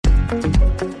Welcome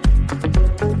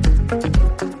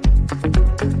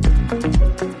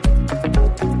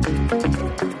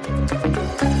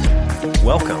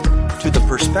to the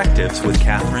Perspectives with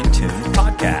Catherine Toon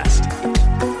podcast.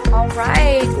 All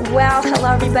right. Well,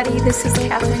 hello, everybody. This is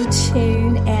Catherine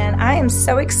Toon, and I am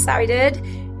so excited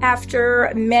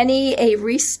after many a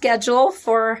reschedule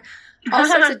for all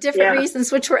sorts of different reasons,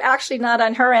 which were actually not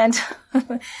on her end.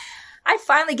 I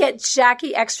finally get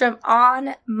Jackie Ekstrom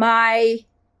on my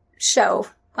show,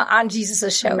 on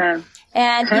Jesus' show. Amen.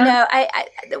 And, you know,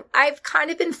 I've kind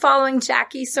of been following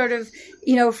Jackie sort of,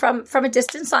 you know, from a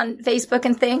distance on Facebook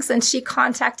and things. And she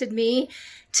contacted me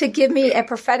to give me a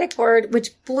prophetic word, which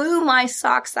blew my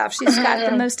socks off. She's got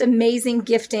the most amazing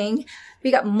gifting. We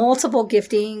got multiple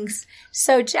giftings.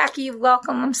 So Jackie,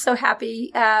 welcome. I'm so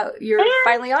happy you're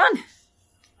finally on.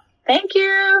 Thank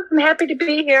you. I'm happy to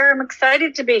be here. I'm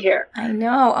excited to be here. I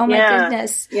know. Oh, my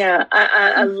goodness. Yeah.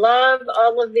 I love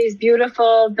all of these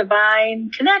beautiful divine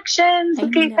connections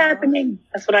that keep happening.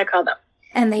 That's what I call them.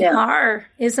 And they are.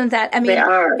 Isn't that? I mean,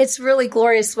 it's really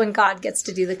glorious when God gets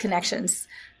to do the connections.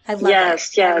 I love it.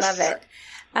 Yes. I love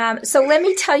it. So let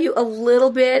me tell you a little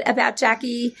bit about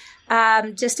Jackie.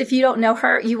 Just if you don't know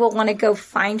her, you will want to go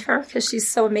find her because she's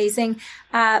so amazing.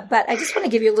 But I just want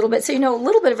to give you a little bit, so you know a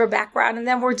little bit of her background, and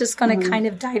then we're just going to kind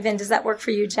of dive in. Does that work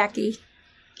for you, Jackie?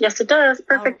 Yes, it does.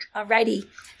 Perfect. All righty.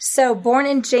 So born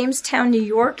in Jamestown, New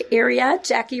York area,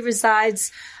 Jackie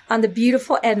resides on the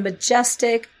beautiful and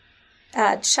majestic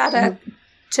Chautauqua.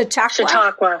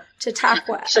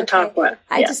 Okay.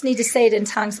 I just need to say it in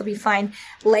tongues, so it'll be fine.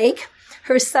 Lake.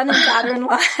 Her son and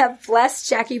daughter-in-law have blessed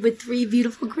Jackie with 3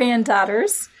 beautiful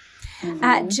granddaughters.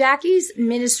 Jackie's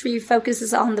ministry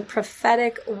focuses on the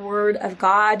prophetic word of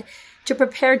God. To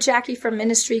prepare Jackie for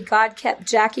ministry, God kept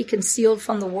Jackie concealed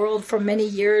from the world for many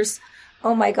years.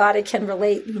 Oh my God, I can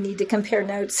relate. We need to compare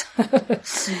notes.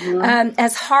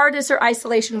 As hard as her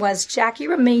isolation was, Jackie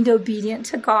remained obedient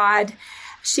to God.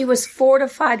 She was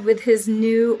fortified with his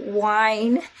new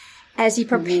wine as he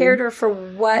prepared her for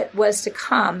what was to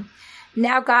come.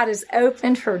 Now God has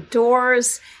opened her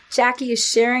doors. Jackie is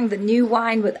sharing the new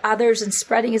wine with others and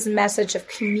spreading his message of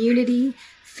community,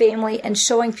 family, and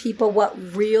showing people what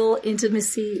real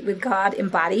intimacy with God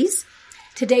embodies.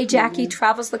 Today, Jackie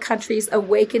travels the countries,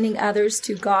 awakening others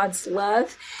to God's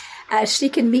love. She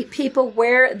can meet people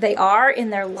where they are in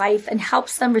their life and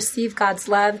helps them receive God's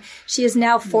love. She is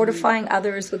now fortifying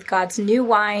others with God's new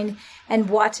wine and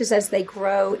watches as they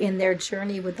grow in their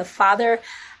journey with the Father.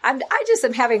 I just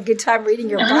am having a good time reading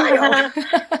your bio.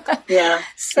 Wow.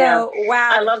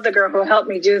 I love the girl who helped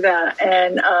me do that.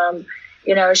 And,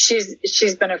 you know, she's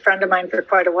been a friend of mine for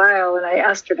quite a while, and I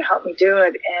asked her to help me do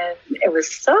it. And it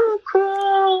was so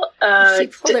cool. She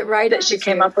pulled it right that she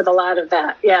came up with a lot of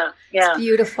that. Yeah. It's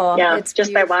beautiful. Yeah. It's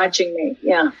just beautiful. by watching me.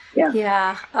 Yeah.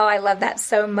 Oh, I love that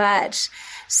so much.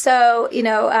 So, you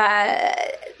know,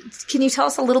 can you tell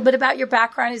us a little bit about your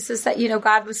background? Is this that, you know,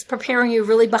 God was preparing you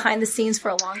really behind the scenes for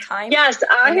a long time? Yes,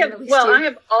 I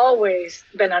have always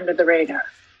been under the radar.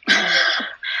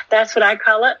 That's what I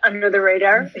call it, under the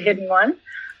radar, the hidden one.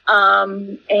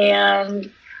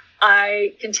 And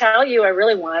I can tell you I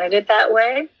really wanted it that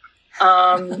way.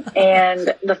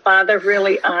 And the Father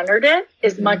really honored it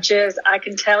as much as I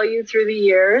can tell you through the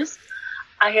years.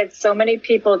 I had so many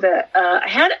people that I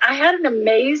had an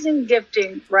amazing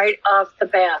gifting right off the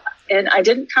bat. And I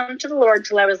didn't come to the Lord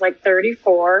till I was like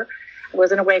 34. I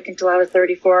wasn't awakened until I was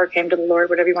 34. Came to the Lord,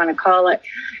 whatever you want to call it,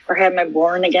 or had my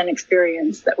born again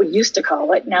experience that we used to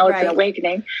call it. Now it's an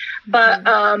awakening. But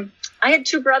I had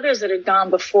 2 brothers that had gone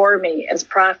before me as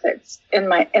prophets in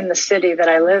the city that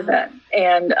I live in.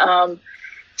 And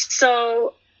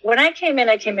so when I came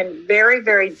in very,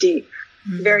 very deep,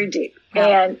 very deep.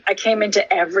 And I came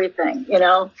into everything, you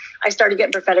know. I started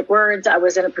getting prophetic words. I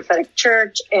was in a prophetic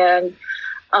church, and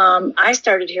I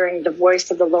started hearing the voice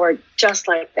of the Lord just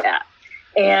like that.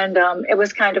 And it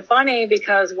was kind of funny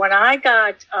because when I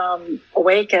got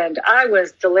awakened, I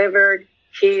was delivered,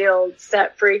 healed,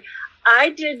 set free.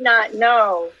 I did not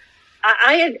know.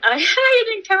 I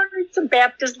had encountered some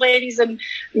Baptist ladies and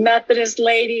Methodist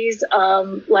ladies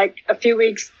like a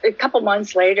couple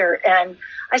months later, and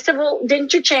I said, well,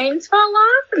 didn't your chains fall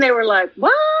off? And they were like,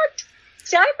 what?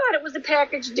 See, I thought it was a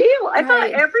package deal. I thought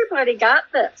everybody got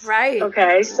this. Right.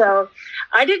 Okay, so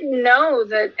I didn't know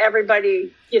that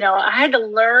everybody, you know, I had to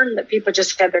learn that people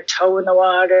just had their toe in the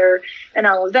water and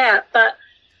all of that. But,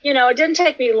 you know, it didn't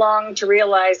take me long to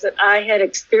realize that I had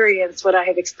experienced what I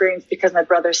had experienced because my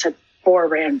brothers had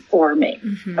foreran for me.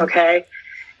 Okay.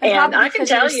 And I can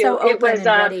tell you, it was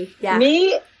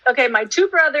me okay, my two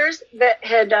brothers that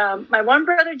had, my one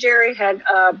brother, Jerry, had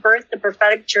birthed the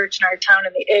Prophetic Church in our town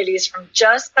in the 80s from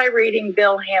just by reading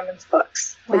Bill Hammond's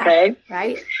books. Wow. Okay.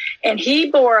 Right. And he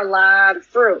bore a lot of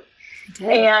fruit.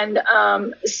 And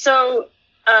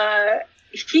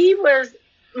he was,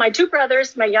 my two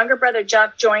brothers, my younger brother,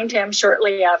 Jeff, joined him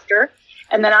shortly after.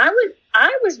 And then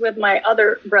I was with my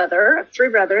other brother, three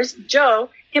brothers, Joe.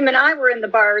 Him and I were in the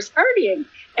bars partying,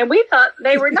 and we thought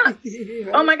they were nuts.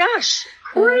 Right. Oh my gosh,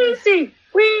 crazy.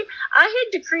 I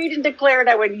had decreed and declared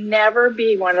I would never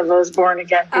be one of those born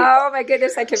again people. Oh my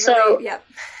goodness, I can relate. Yep.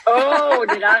 Oh,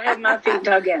 did I have my feet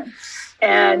dug in?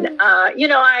 And,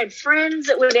 I had friends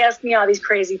that would ask me all these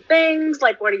crazy things,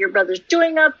 like, what are your brothers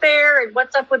doing up there? And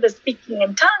what's up with the speaking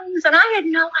in tongues? And I had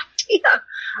no idea.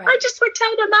 Right. I just would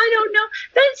tell them, I don't know.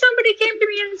 Then somebody came to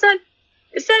me and said,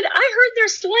 I heard they're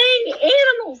slaying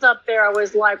animals up there. I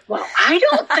was like, well, I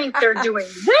don't think they're doing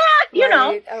that. You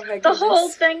know, the whole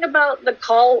thing about the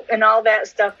cult and all that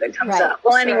stuff that comes up.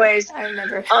 Well, anyways, I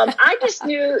remember. I just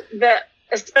knew that,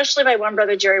 especially my one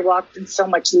brother, Jerry, walked in so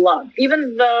much love.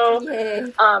 Even though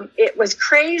it was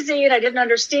crazy and I didn't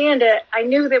understand it, I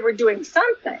knew they were doing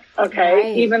something,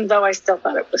 even though I still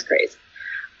thought it was crazy.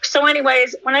 So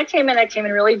anyways, when I came in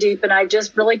really deep, and I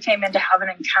just really came in to have an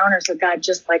encounters with God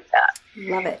just like that.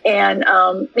 Love it. And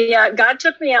God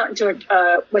took me out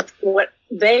into with what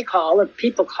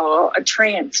people call a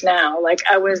trance now. Like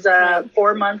I was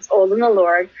 4 months old in the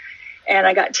Lord. And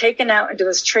I got taken out into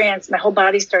this trance. My whole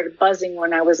body started buzzing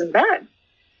when I was in bed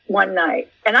one night.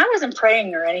 And I wasn't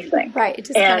praying or anything. Right. It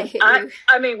just kind of hit you.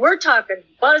 I mean, we're talking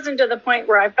buzzing to the point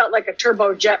where I felt like a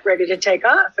turbo jet ready to take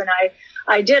off. And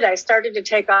I did. I started to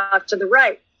take off to the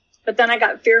right. But then I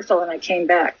got fearful and I came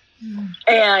back.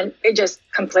 And it just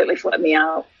completely flipped me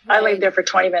out. Right. I laid there for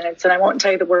 20 minutes, and I won't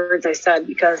tell you the words I said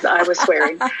because I was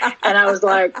swearing. And I was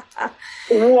like,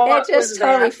 what it just was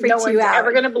totally that? freaked No one's you out.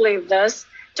 ever going to believe this.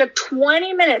 Took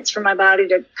 20 minutes for my body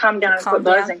to come down and quit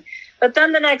buzzing. But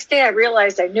then the next day I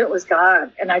realized I knew it was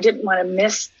God, and I didn't want to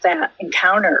miss that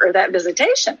encounter or that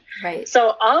visitation. Right.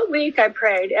 So all week I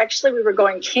prayed. Actually, we were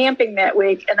going camping that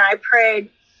week, and I prayed,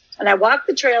 and I walked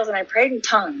the trails, and I prayed in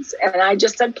tongues. And I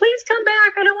just said, please come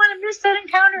back. I don't want to miss that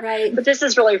encounter. Right. But this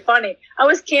is really funny. I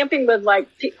was camping with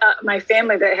my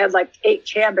family that had 8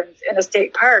 cabins in a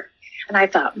state park. And I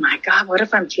thought, my God, what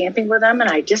if I'm camping with them and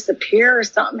I disappear or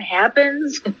something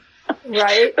happens?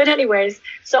 Right. But anyways,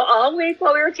 so all week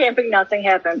while we were camping, nothing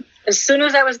happened. As soon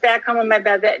as I was back home in my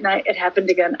bed that night, it happened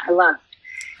again. I left.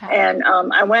 And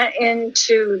I went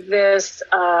into this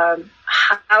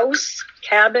house,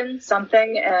 cabin,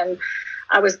 something, and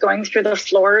I was going through the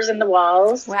floors and the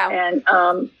walls. Wow.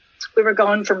 And we were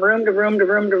going from room to room to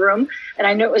room to room, and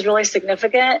I knew it was really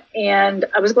significant. And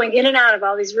I was going in and out of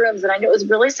all these rooms, and I knew it was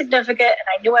really significant, and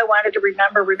I knew I wanted to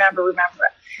remember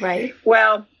it. Right.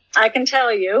 Well, I can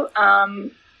tell you,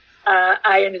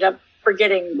 I ended up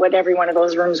forgetting what every one of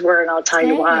those rooms were, and I'll tell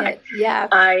you why. Yeah,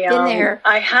 been there.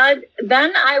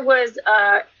 I was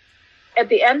at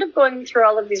the end of going through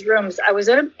all of these rooms, I was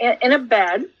in a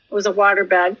bed. It was a water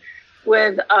bed,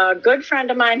 with a good friend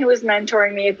of mine who was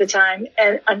mentoring me at the time,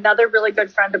 and another really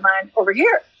good friend of mine over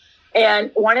here.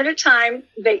 And one at a time,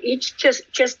 they each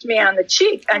kissed me on the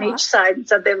cheek on each side and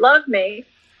said they loved me.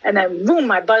 And then,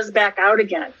 boom, I buzzed back out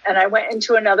again. And I went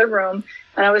into another room,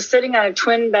 and I was sitting on a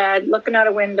twin bed, looking out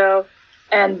a window.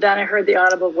 And then I heard the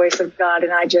audible voice of God.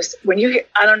 And I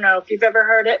don't know if you've ever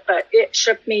heard it, but it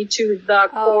shook me to the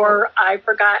core. I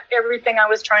forgot everything I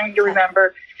was trying to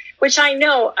remember, which I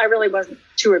know I really wasn't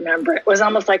to remember. It was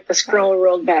almost like the scroll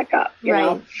rolled back up, you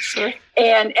know? Sure.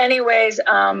 And anyways,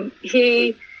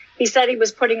 he said he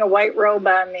was putting a white robe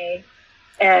on me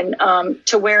and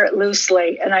to wear it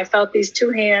loosely. And I felt these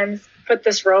two hands put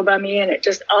this robe on me, and it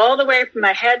just all the way from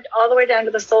my head, all the way down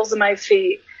to the soles of my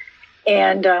feet.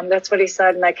 And that's what he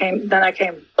said. And I came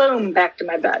boom, back to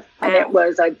my bed. Wow. And it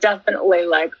was definitely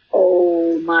like,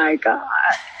 oh my God.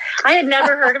 I had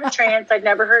never heard of a trance. I'd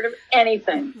never heard of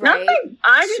anything. Right. Nothing.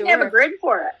 I didn't have a grid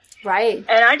for it. Right.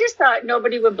 And I just thought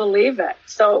nobody would believe it.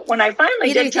 So when I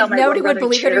finally did tell my nobody would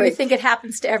believe Jerry, it, or you think it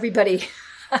happens to everybody.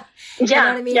 You know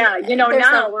what I mean? Yeah. You know, there's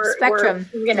now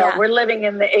we're living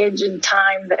in the age and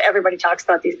time that everybody talks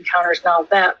about these encounters and all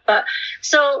that. But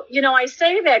so, I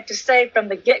say that to say from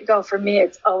the get-go, for me,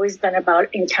 it's always been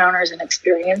about encounters and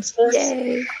experiences.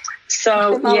 Yay.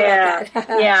 So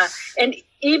yeah. And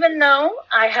even though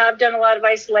I have done a lot of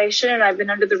isolation and I've been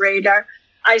under the radar,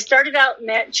 I started out in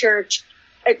that church.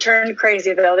 It turned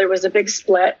crazy, though. There was a big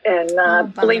split,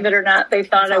 and believe it or not, they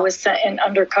thought I was sent in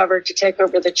undercover to take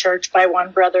over the church by one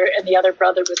brother, and the other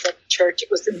brother was at the church. It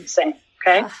was insane,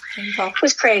 okay? It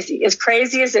was crazy, as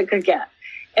crazy as it could get.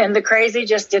 and the crazy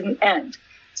just didn't end.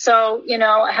 So,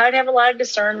 I had to have a lot of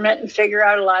discernment and figure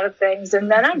out a lot of things. And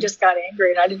then I just got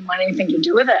angry and I didn't want anything to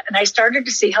do with it. And I started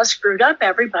to see how screwed up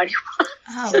everybody was.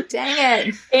 Oh, dang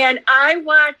it. And I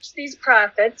watched these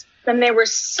prophets, and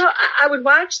I would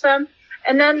watch them,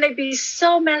 and then they'd be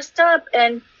so messed up.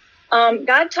 And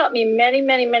God taught me many,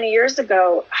 many, many years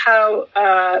ago how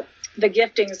the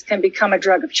giftings can become a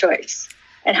drug of choice,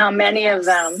 and how many of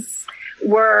them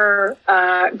were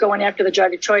going after the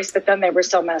drug of choice, but then they were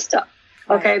so messed up.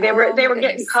 Okay, they were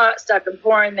getting caught stuck in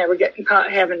porn. They were getting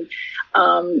caught having,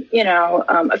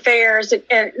 affairs,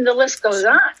 and the list goes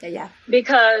on. Yeah.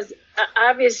 Because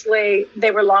obviously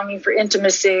they were longing for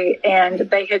intimacy, and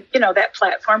they had, that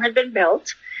platform had been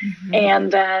built,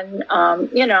 and then,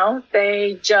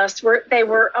 they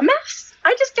were a mess.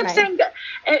 I just kept saying that,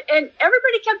 and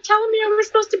everybody kept telling me I was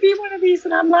supposed to be one of these,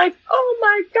 and I'm like, oh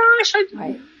my gosh, I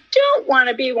don't want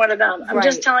to be one of them. I'm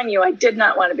just telling you, I did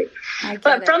not want to be.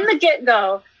 But from the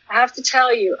get-go, I have to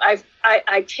tell you,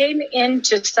 I came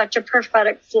into such a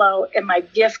prophetic flow, and my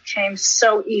gift came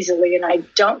so easily, and I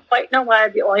don't quite know why.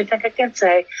 The only thing I can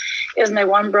say is my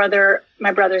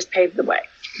brothers paved the way.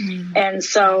 And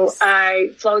so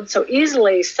I flowed so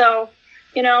easily. So,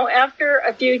 after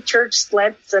a few church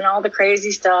splits and all the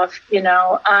crazy stuff,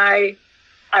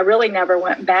 I really never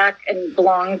went back and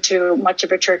belonged to much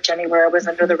of a church anywhere. I was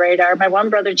under the radar. My one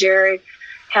brother, Jerry,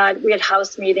 we had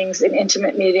house meetings and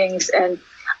intimate meetings, and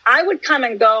I would come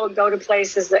and go to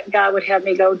places that God would have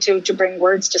me go to bring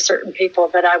words to certain people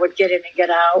that I would get in and get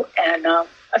out. And a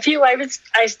few I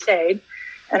stayed,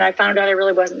 and I found out I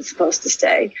really wasn't supposed to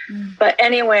stay. But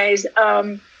anyways,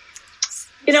 I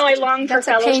longed for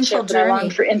fellowship, and I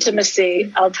longed for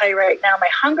intimacy. I'll tell you right now, my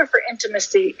hunger for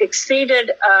intimacy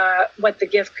exceeded what the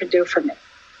gift could do for me.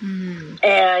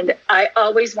 And I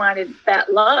always wanted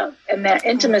that love and that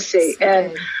intimacy.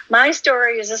 And my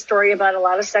story is a story about a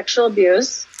lot of sexual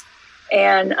abuse.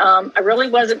 And I really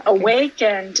wasn't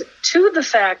awakened to the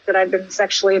fact that I'd been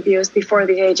sexually abused before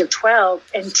the age of 12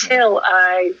 until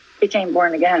I became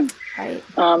born again. Right.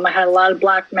 I had a lot of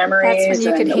blocked memories. That's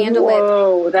when you could handle it.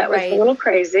 Whoa, that was a little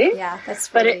crazy. Yeah,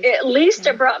 that's really, but at least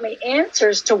it brought me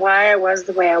answers to why I was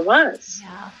the way I was.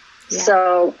 Yeah.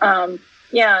 So,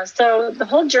 so the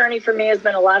whole journey for me has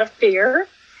been a lot of fear.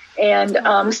 And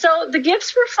so the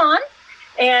gifts were fun,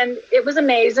 and it was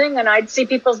amazing, and I'd see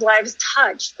people's lives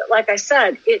touched. But like I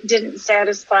said, it didn't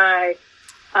satisfy.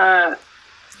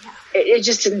 It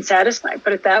just didn't satisfy,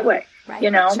 put it that way. Right.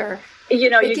 Sure. The you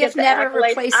gift get the never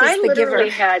accolade. replaces I the giver. literally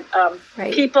had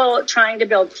people trying to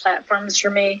build platforms for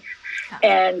me,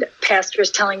 and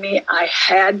pastors telling me I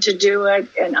had to do it.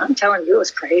 And I'm telling you, it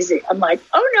was crazy. I'm like,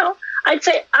 oh no. I'd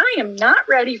say, I am not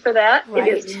ready for that. Right.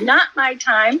 It is not my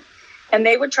time. And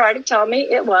they would try to tell me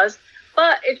it was.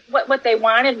 But what they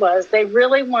wanted was, they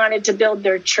really wanted to build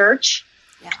their church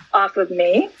off of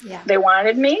me. Yeah. They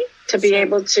wanted me to be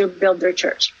able to build their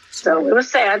church. So it was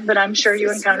sad, but I'm sure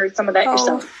you encountered some of that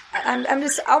yourself. I'm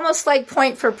just almost like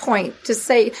point for point to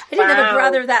say, I didn't have a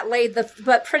brother that laid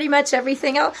but pretty much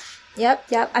everything else.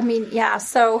 Yep. I mean,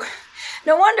 so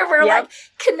no wonder we're like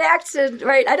connected,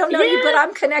 right? I don't know you, but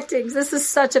I'm connecting. This is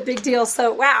such a big deal.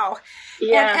 So, wow.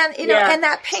 Yeah. And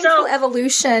that painful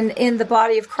evolution in the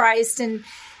body of Christ, and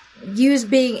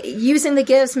using the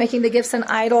gifts, making the gifts an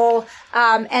idol,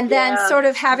 and then sort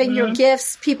of having your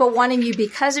gifts, people wanting you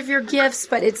because of your gifts,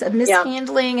 but it's a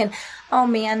mishandling and, oh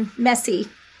man, messy,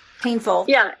 painful.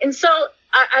 Yeah. And so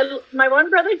my one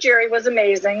brother, Jerry, was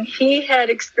amazing. He had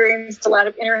experienced a lot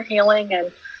of inner healing,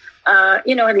 and,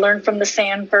 had learned from the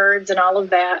Sanfords and all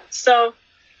of that. So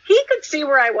he could see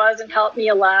where I was and helped me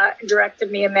a lot, and directed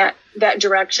me in that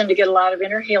direction to get a lot of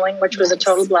inner healing, which was a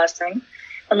total blessing.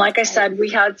 And like I said, we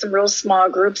had some real small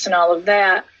groups and all of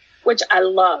that, which I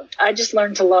loved. I just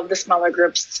learned to love the smaller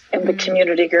groups and the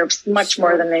community groups much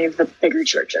more than any of the bigger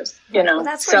churches, Well,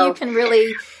 that's where you can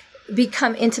really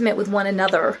become intimate with one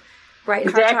another, right?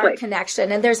 Exactly. Heart-to-heart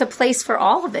connection. And there's a place for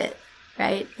all of it,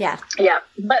 right? Yeah. Yeah.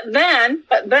 But then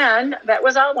that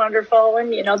was all wonderful.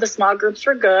 And, the small groups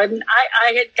were good. And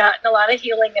I had gotten a lot of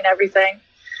healing and everything.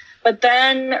 But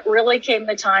then really came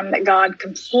the time that God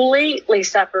completely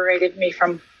separated me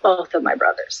from both of my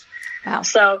brothers. Wow.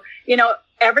 So,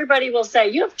 everybody will say,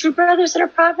 you have two brothers that are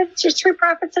prophets? There's three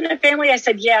prophets in a family? I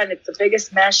said, yeah, and it's the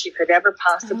biggest mess you could ever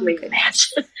possibly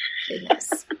imagine.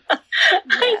 Goodness.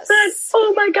 I said,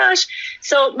 oh my gosh.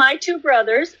 So my two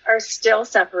brothers are still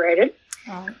separated,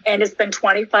 and it's been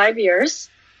 25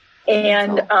 years.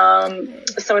 And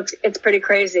so it's pretty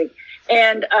crazy.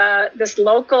 And this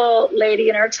local lady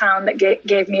in our town that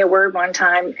gave me a word one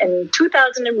time in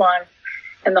 2001,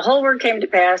 and the whole word came to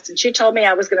pass, and she told me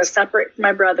I was going to separate from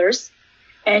my brothers,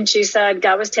 And she said,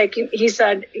 she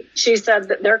said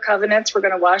that their covenants were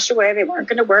going to wash away. They weren't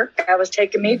going to work. God was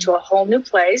taking me to a whole new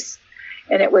place.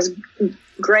 And it was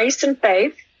grace and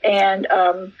faith. And,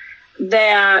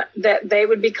 that they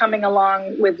would be coming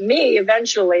along with me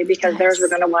eventually because theirs were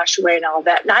going to wash away and all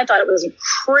that. And I thought it was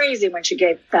crazy when she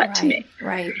gave that to me.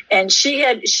 Right. And she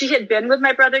had been with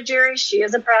my brother Jerry. She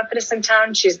is a prophetess in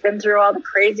town. She's been through all the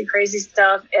crazy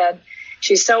stuff. And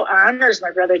she so honors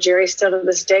my brother Jerry still to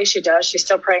this day. She does. She's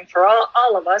still praying for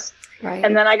all of us. Right.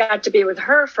 And then I got to be with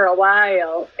her for a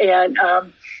while. And,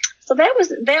 so that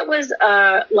was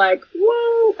like,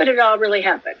 whoa, but it all really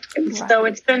happened. And so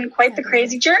it's been quite the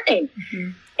crazy journey. Mm-hmm.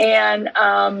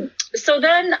 And so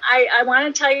then I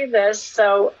want to tell you this.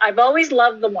 So I've always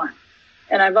loved the one.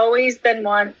 And I've always been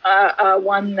one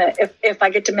that if I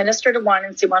get to minister to one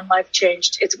and see one life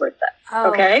changed, it's worth it.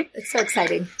 Oh, okay? It's so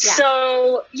exciting.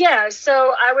 Yeah.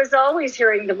 So I was always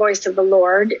hearing the voice of the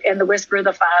Lord and the whisper of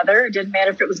the Father. It didn't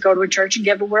matter if it was go to a church and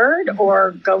give a word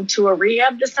or go to a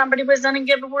rehab that somebody was in and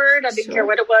give a word. I didn't care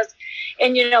what it was.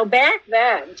 And, back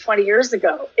then, 20 years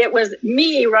ago, it was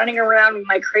me running around with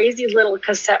my crazy little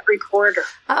cassette recorder.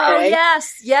 Okay? Oh,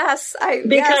 yes.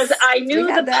 Because I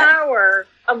knew the power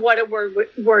of what a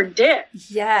word did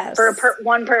for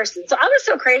one person. So I was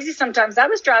so crazy sometimes. I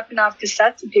was dropping off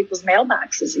cassettes in people's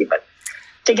mailboxes even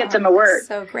to get them a word.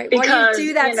 So great. Because, well, you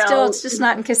do that still. It's just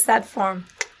not in cassette form.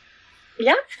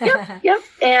 Yeah.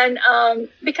 And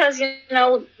because,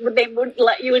 they wouldn't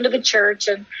let you into the church.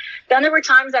 And then there were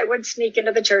times I would sneak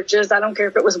into the churches. I don't care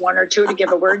if it was one or two to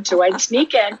give a word to. I'd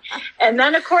sneak in. And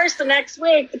then, of course, the next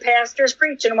week, the pastor's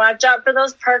preaching, watch out for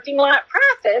those parking lot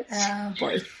prophets. Oh,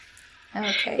 boy.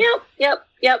 Okay.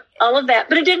 Yep. All of that.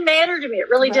 But it didn't matter to me. It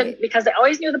really didn't, because I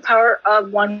always knew the power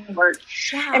of one word.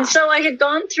 Yeah. And so I had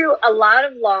gone through a lot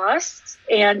of loss,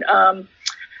 and I've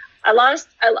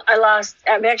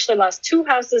actually lost 2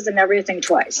 houses and everything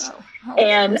twice.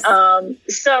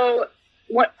 So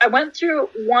I went through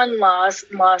one loss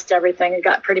and lost everything and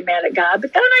got pretty mad at God.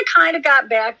 But then I kind of got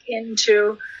back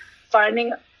into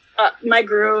finding my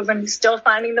groove and still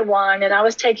finding the one. And I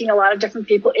was taking a lot of different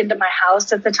people into my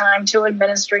house at the time too, and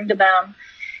ministering to them,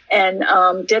 and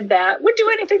did that. Would do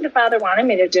anything the Father wanted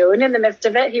me to do. And in the midst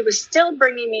of it, he was still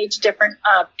bringing me to different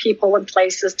people and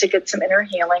places to get some inner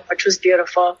healing, which was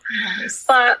beautiful. Nice.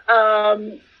 But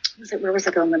where was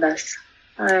I going with this?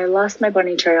 I lost my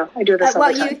bunny trail. I do this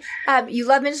all the time. You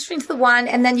love ministering to the one,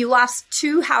 and then you lost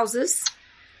 2 houses.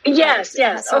 Yes.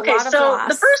 Okay, so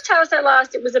the first house I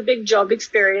lost, it was a big job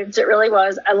experience. It really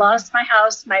was. I lost my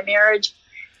house, my marriage,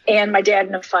 and my dad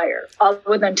in a fire, all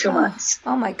within 2 months.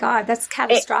 Oh, my God. That's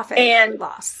catastrophic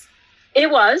loss.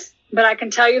 It was, but I can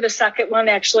tell you the second one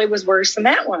actually was worse than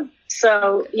that one.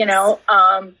 So,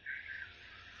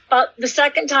 but the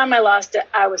second time I lost it,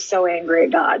 I was so angry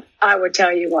at God. I would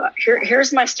tell you what.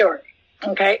 Here's my story,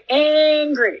 okay?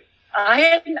 Angry. I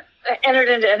hadn't entered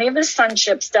into any of the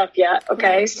sonship stuff yet,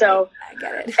 okay? Right, so I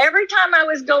get it. Every time I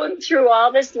was going through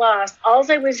all this loss, all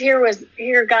I was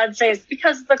hear God say, it's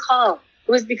because of the call.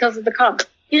 It was because of the call.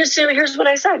 Here's what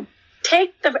I said.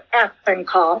 Take the effing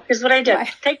call. Here's what I did.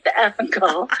 Right. Take the effing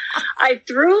call. I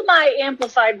threw my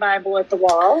Amplified Bible at the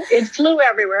wall. It flew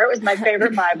everywhere. It was my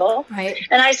favorite Bible. Right.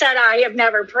 And I said, I have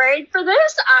never prayed for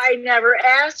this. I never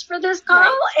asked for this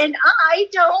call, and I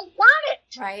don't want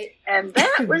it. Right. And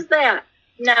that was that.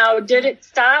 Now, did it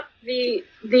stop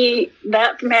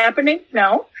that from happening?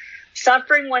 No.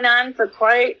 Suffering went on for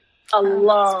quite a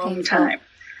long time.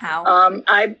 How?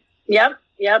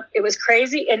 Yep. It was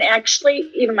crazy. And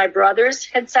actually, even my brothers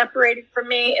had separated from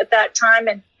me at that time.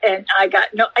 And I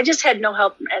just had no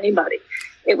help from anybody.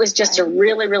 It was just a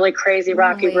really, really crazy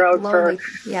rocky road for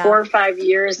 4 or 5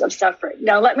 years of suffering.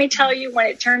 Now, let me tell you when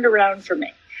it turned around for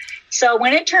me. So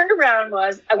when it turned around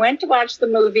I went to watch the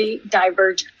movie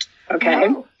Divergent. Okay.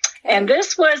 Oh. And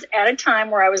this was at a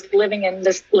time where I was living in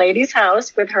this lady's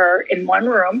house with her in one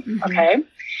room. Mm-hmm. Okay.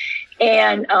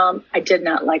 And I did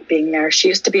not like being there. She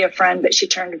used to be a friend, but she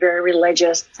turned very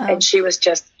religious, and she was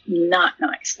just not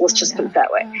nice. Let's just put it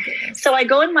that way. So I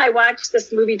go and I watch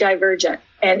this movie Divergent.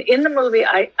 And in the movie,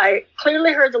 I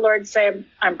clearly heard the Lord say,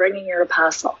 I'm bringing your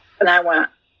apostle. And I went,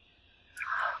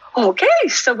 okay,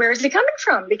 so where is he coming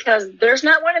from? Because there's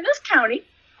not one in this county.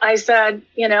 I said,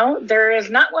 there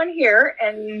is not one here,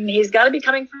 and he's got to be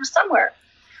coming from somewhere.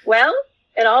 Well,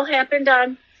 it all happened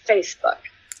on Facebook.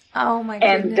 Oh, my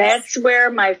goodness. And that's where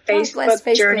my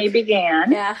Facebook journey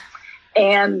began. Yeah.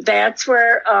 And that's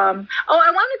where, I want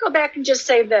to go back and just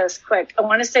say this quick. I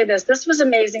want to say this. This was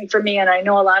amazing for me, and I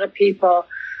know a lot of people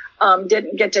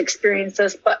didn't get to experience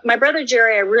this. But my brother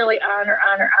Jerry, I really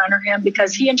honor him,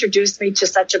 because he introduced me to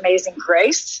such amazing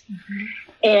grace. Mm-hmm.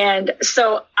 And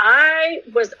so I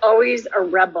was always a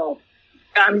rebel.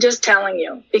 I'm just telling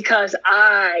you, because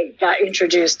I got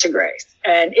introduced to grace,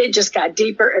 and it just got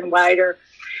deeper and wider.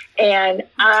 And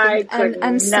I could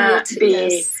not be,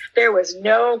 yes. There was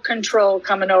no control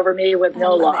coming over me with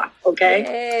no law. Okay.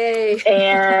 Yay.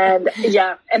 And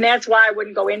yeah. And that's why I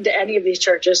wouldn't go into any of these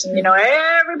churches. And,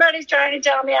 everybody's trying to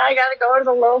tell me I got to go to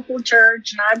the local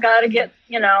church and I've got to get,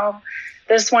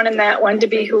 this one and that one to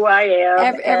be who I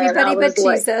am. Everybody but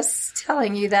Jesus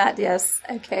telling you that. Yes.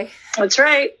 Okay. That's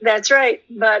right. That's right.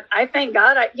 But I thank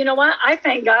God. I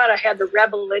thank God I had the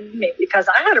rebel in me, because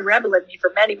I had a rebel in me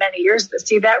for many, many years. But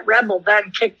see, that rebel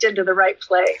then kicked into the right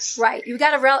place. Right. You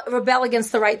got to rebel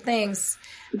against the right things.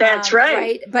 That's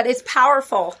right. But it's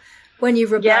powerful when you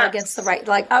rebel against the right,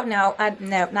 like, oh no,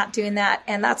 not doing that.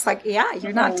 And that's like, yeah,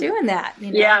 you're not doing that.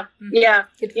 Yeah. Yeah.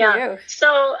 Good for you. So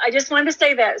I just wanted to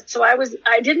say that. So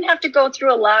I didn't have to go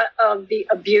through a lot of the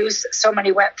abuse so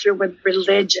many went through with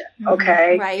religion.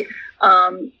 Okay. Right.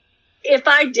 If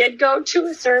I did go to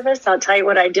a service, I'll tell you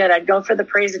what I did. I'd go for the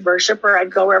praise and worship, or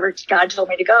I'd go wherever God told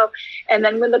me to go. And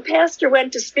then when the pastor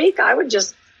went to speak, I would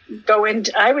just go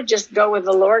with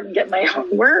the Lord and get my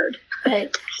own word.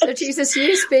 Right. So Jesus,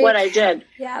 you speak. What I did.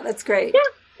 Yeah, that's great.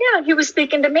 Yeah, he was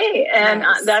speaking to me. And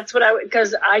that's what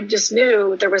because I just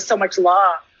knew there was so much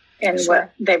law in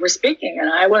what they were speaking, and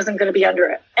I wasn't going to be under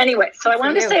it. Anyway, so I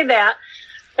wanted to say that.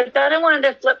 But then I wanted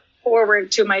to flip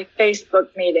forward to my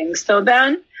Facebook meeting. So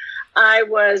then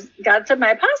God said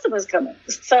my apostle was coming.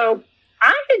 So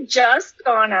I had just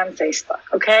gone on Facebook,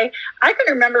 okay? I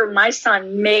can remember my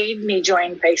son made me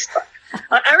join Facebook.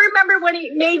 I remember when he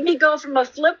made me go from a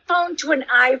flip phone to an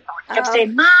iPhone. He kept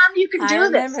saying, Mom, you can do this. I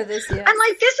remember this, yes. I'm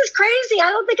like, this is crazy.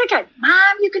 I don't think I can.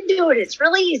 Mom, you can do it. It's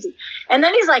really easy. And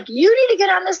then he's like, you need to get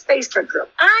on this Facebook group.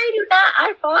 I do not.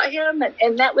 I fought him.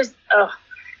 And that was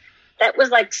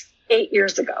like 8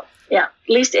 years ago. Yeah, at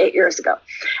least 8 years ago.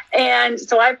 And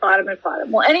so I fought him.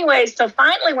 Well, anyway, so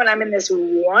finally when I'm in this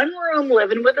one room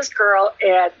living with this girl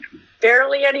and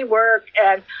barely any work,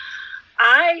 and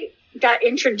I got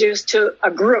introduced to a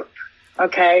group,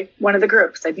 okay, one of the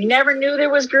groups. I never knew there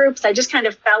was groups. I just kind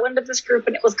of fell into this group,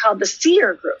 and it was called the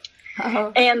Seer Group.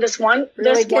 Uh-huh. And this one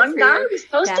guy was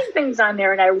posting things on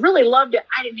there, and I really loved it.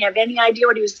 I didn't have any idea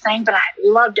what he was saying, but I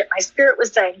loved it. My spirit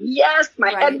was saying yes.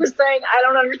 My head was saying, I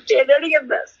don't understand any of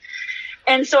this.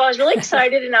 And so I was really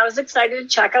excited, and I was excited to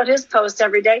check out his posts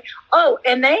every day. Oh,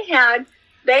 and they had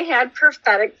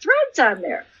prophetic threads on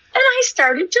there. And I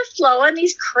started to flow on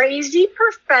these crazy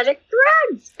prophetic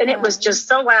threads. And it was just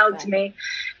so wild to me,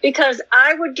 because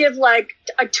I would give like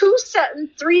a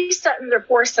 2-sentence, 3-sentence, or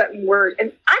 4-sentence word.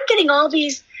 And I'm getting all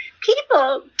these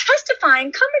people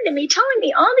testifying, coming to me, telling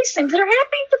me all these things that are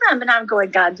happening to them. And I'm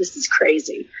going, God, this is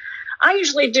crazy. I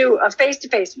usually do a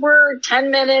face-to-face word,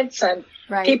 10 minutes, and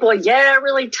people,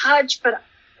 really touched. But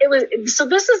so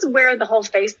this is where the whole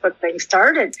Facebook thing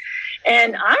started.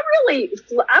 And I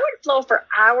would flow for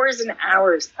hours and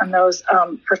hours on those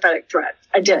prophetic threads.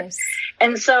 I did. Nice.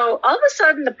 And so all of a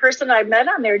sudden, the person I met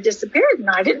on there disappeared, and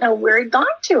I didn't know where he'd gone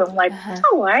to. I'm like, I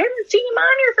haven't seen him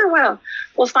on here for a while.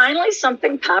 Well, finally,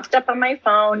 something popped up on my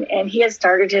phone, and he had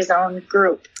started his own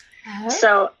group.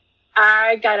 So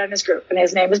I got on his group, and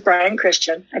his name is Brian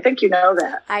Christian. I think you know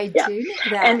that. I do know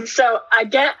that. And so I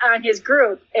get on his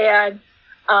group, and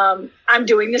I'm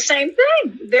doing the same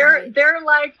thing. They're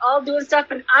like all doing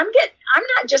stuff, and I'm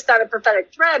not just on a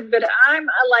prophetic thread, but I'm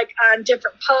like on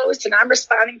different posts, and I'm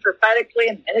responding prophetically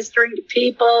and ministering to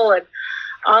people and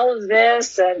all of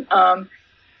this. And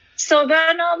so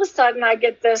then all of a sudden I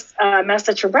get this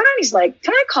message from Brian. He's like,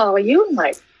 can I call you? I'm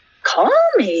like, call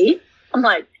me? I'm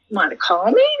like, want to call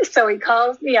me? So he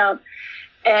calls me up.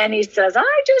 And he says,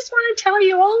 I just want to tell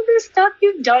you all this stuff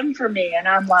you've done for me. And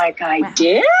I'm like, I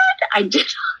did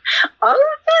all of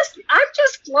this. I'm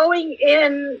just flowing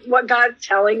in what God's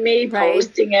telling me,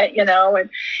 posting it, and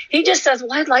he just says,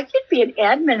 well, I'd like you to be an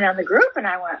admin on the group. And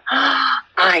I went,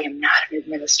 I am not an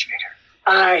administrator.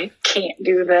 I can't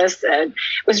do this. And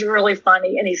it was really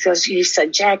funny. And he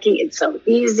said, Jackie, it's so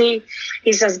easy.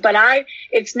 He says, but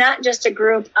it's not just a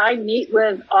group. I meet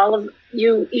with all of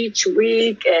you each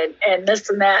week and this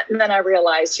and that. And then I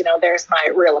realized, there's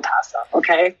my real apostle.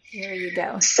 Okay. There you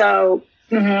go. So,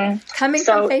 coming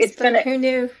from Facebook, who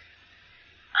knew?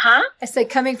 Huh? I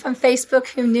said, coming from Facebook,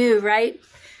 who knew, right?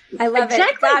 I love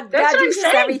it. God uses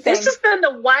everything. This has been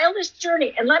the wildest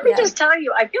journey. And let me just tell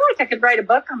you, I feel like I could write a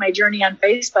book on my journey on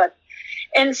Facebook.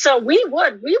 And so we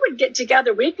would get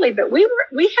together weekly, but we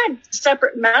had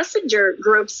separate messenger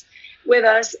groups with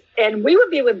us, and we would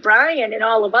be with Brian and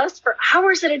all of us for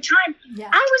hours at a time. Yeah.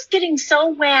 I was getting so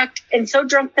whacked and so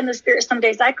drunk in the spirit some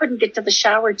days I couldn't get to the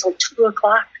shower till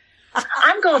 2:00.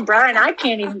 I'm going, Brian, I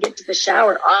can't even get to the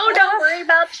shower. Oh, don't worry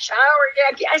about the shower,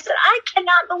 Jackie. I said, I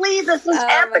cannot believe this is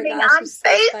happening on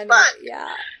Facebook.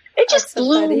 Yeah. It just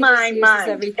blew my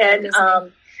mind. And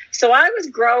so I was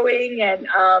growing, and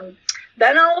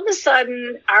then all of a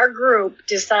sudden our group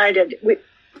decided,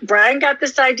 Brian got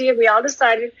this idea, we all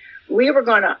decided we were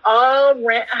going to all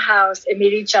rent a house and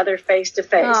meet each other face to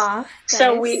face.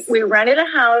 So we rented a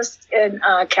house in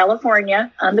California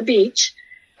on the beach,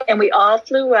 and we all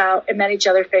flew out and met each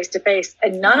other face to face.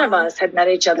 And none of us had met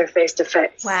each other face to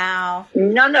face. Wow.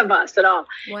 None of us at all.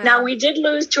 Wow. Now, we did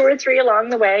lose 2 or 3 along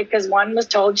the way, because one was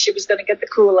told she was going to get the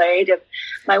Kool-Aid. And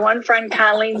my one friend,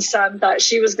 Colleen's son, thought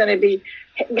she was going to be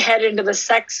head into the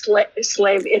sex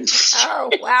slave industry. Oh,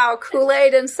 wow.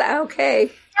 Kool-Aid and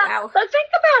okay. Yeah, wow. But think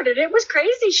about it. It was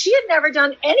crazy. She had never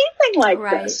done anything like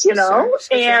this, you know?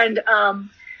 Sure. And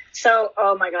so,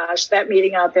 oh my gosh, that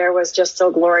meeting out there was just so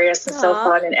glorious and so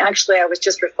fun. And actually, I was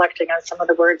just reflecting on some of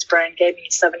the words Brian gave me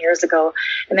 7 years ago.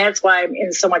 And that's why I'm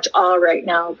in so much awe right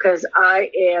now, because I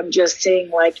am just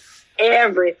seeing like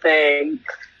everything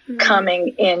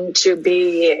coming into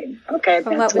being. Okay,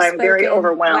 that's why I'm very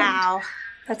overwhelmed. Wow,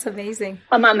 that's amazing.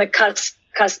 I'm on the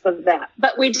cusp of that.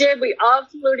 But we all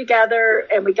flew together,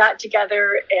 and we got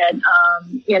together, and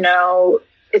you know,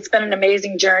 it's been an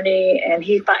amazing journey, and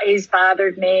he's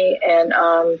fathered me, and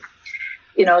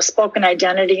you know, spoken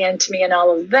identity into me and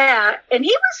all of that. And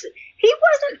he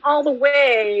wasn't all the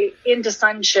way into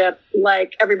sonship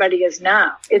like everybody is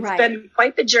now. It's been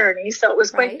quite the journey. So it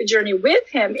was quite the journey with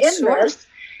him in this,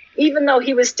 even though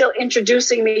he was still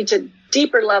introducing me to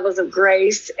deeper levels of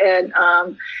grace and,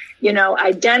 you know,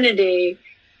 identity.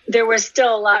 There was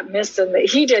still a lot missing that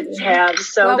he didn't have.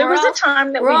 So there was a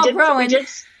time that we did.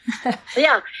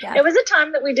 It was a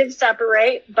time that we did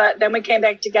separate, but then we came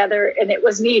back together, and it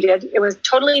was needed. It was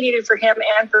totally needed for him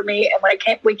and for me. And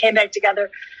when we came back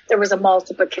together, there was a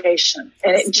multiplication,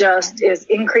 and it just is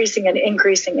increasing and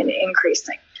increasing and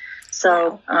increasing.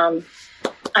 So I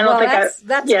don't think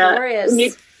that's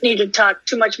glorious. Need to talk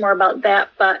too much more about that,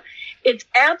 but it's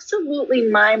absolutely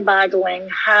mind-boggling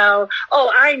how,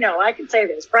 I know, I can say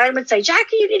this. Brian would say,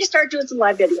 Jackie, you need to start doing some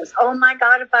live videos. Oh my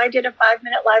God, if I did a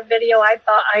 5-minute live video, I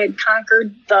thought I had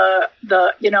conquered the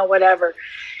you know, whatever.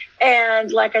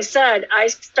 And like I said, I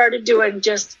started doing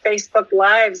just Facebook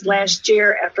Lives last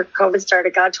year after COVID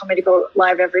started. God told me to go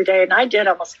live every day, and I did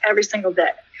almost every single day.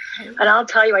 And I'll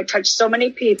tell you, I touched so many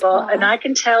people, and I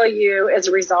can tell you as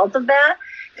a result of that,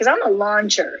 because I'm a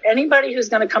launcher. Anybody who's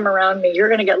going to come around me, you're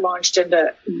going to get launched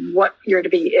into what you're to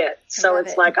be it. So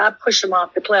it's like I push them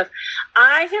off the cliff.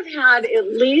 I have had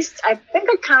at least, I think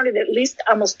I counted at least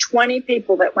almost 20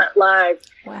 people that went live,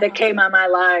 that came on my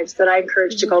lives that I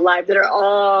encouraged to go live, that are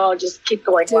all just keep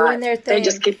going doing live. Their thing. They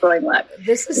just keep going live.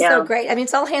 This is so great. I mean,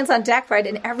 it's all hands on deck, right?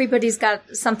 And everybody's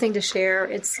got something to share.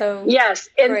 It's so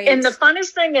great. And the funnest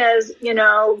thing is, you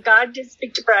know, God did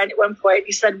speak to Brian at one point.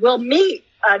 He said, we'll meet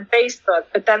on Facebook,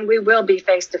 but then we will be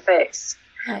face to face.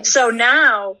 So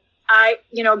now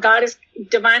God has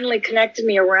divinely connected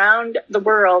me around the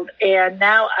world, and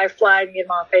now I fly to get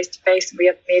all face to face, and we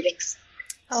have meetings.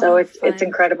 So it's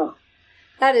incredible.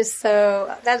 That is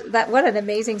so, what an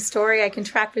amazing story. I can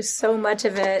track with so much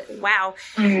of it. Wow.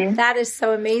 Mm-hmm. That is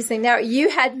so amazing. Now, you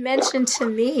had mentioned to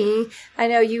me, I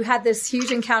know you had this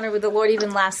huge encounter with the Lord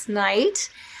even last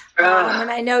night. And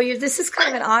I know this is kind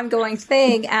of an ongoing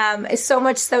thing. It's so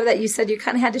much so that you said you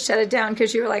kind of had to shut it down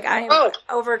because you were like, I am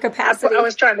over capacity. I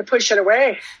was trying to push it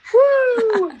away.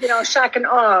 Woo! You know, shock and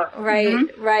awe.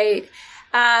 Right, right.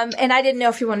 And I didn't know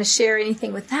if you want to share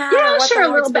anything with that. Yeah, I'll share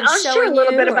a little bit. I'll share a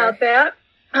little bit about that.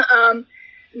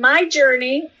 My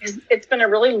journey, it's been a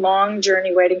really long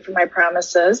journey waiting for my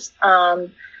promises.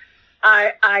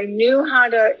 I knew how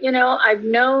to, you know, I've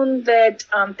known that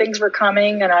things were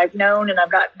coming, and I've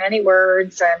got many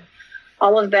words and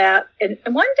all of that. And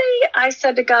one day I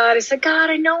said to God, God,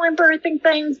 I know I'm birthing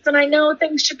things, and I know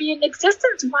things should be in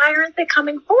existence. Why aren't they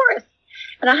coming forth?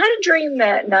 And I had a dream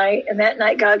that night, and that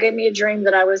night God gave me a dream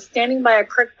that I was standing by a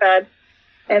creek bed,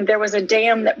 and there was a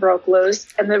dam that broke loose,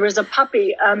 and there was a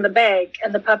puppy on the bank,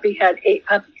 and the puppy had 8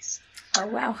 puppies. Oh,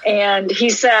 wow. And he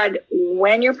said,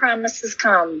 when your promises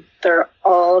come, they're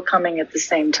all coming at the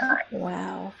same time.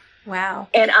 Wow. Wow.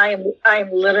 And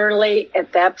I'm literally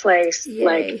at that place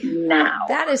like now.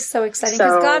 That is so exciting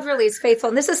because God really is faithful.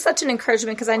 And this is such an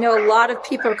encouragement because I know a lot of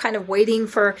people are kind of waiting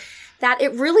for that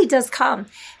it really does come.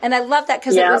 And I love that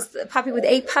because it was a puppy with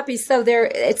 8 puppies. So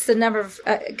it's the number of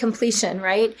completion,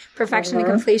 right? Perfection and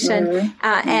completion,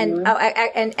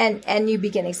 and new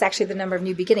beginnings. Actually, the number of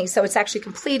new beginnings. So it's actually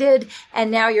completed,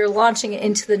 and now you're launching it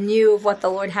into the new of what the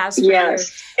Lord has for you.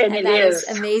 Yes, and it is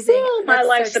amazing. Ooh, my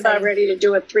life's about ready to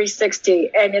do a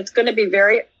 360, and it's going to be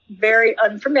very, very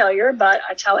unfamiliar, but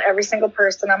I tell every single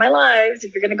person on my lives,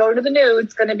 if you're going to go to the new,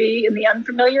 it's going to be in the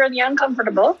unfamiliar and the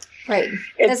uncomfortable. Right.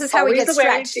 This is how we get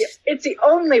stretched. It's the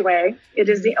only way. It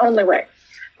is the only way.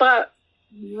 But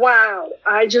wow,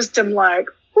 I just am like,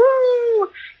 woo!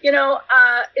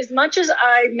 As much as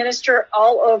I minister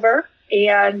all over,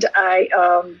 and I,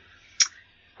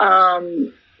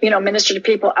 minister to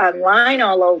people online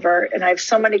all over, and I have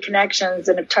so many connections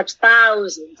and have touched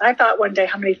thousands. I thought one day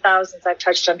how many thousands I've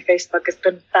touched on Facebook. It's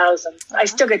been thousands. I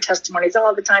still get testimonies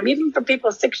all the time, even from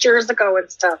people 6 years ago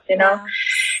and stuff, Wow.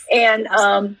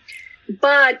 And,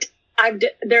 but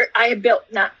I have built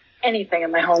not anything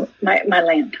in my home, my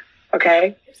land.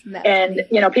 Okay. And,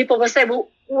 people will say, well,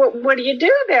 what do you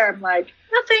do there? I'm like,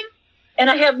 nothing. And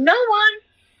I have no one.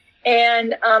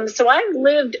 And so I've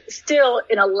lived still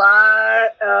in a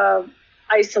lot of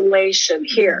isolation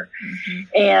here.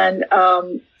 And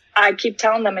I keep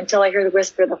telling them, until I hear the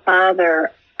whisper of the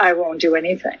Father, I won't do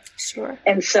anything. Sure.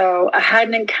 And so I had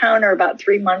an encounter about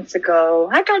 3 months ago.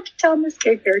 I got to tell Miss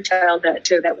Kay Fairchild that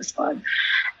too. That was fun.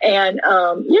 And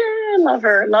love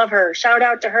her. Shout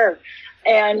out to her.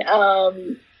 And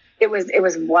it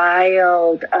was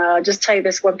wild. Just tell you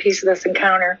this one piece of this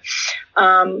encounter.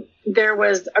 There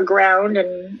was a ground,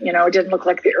 and, it didn't look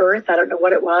like the earth. I don't know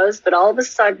what it was, but all of a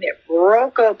sudden it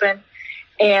broke open,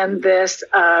 and this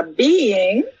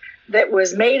being that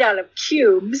was made out of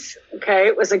cubes, okay,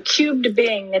 it was a cubed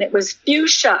being, and it was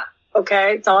fuchsia,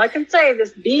 okay? That's all I can say.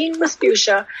 This being was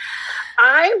fuchsia.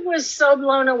 I was so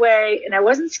blown away, and I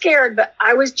wasn't scared, but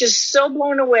I was just so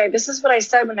blown away. This is what I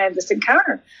said when I had this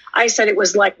encounter. I said it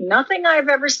was like nothing I've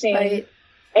ever seen. Right.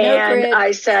 And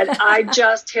I said, I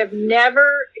just have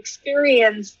never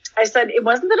experienced, I said, it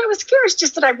wasn't that I was scared, it's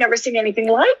just that I've never seen anything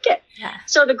like it. Yeah.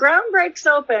 So the ground breaks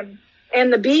open,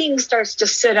 and the being starts to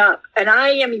sit up, and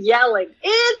I am yelling,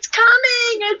 it's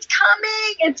coming, it's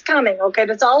coming, it's coming. Okay,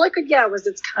 that's all I could yell was,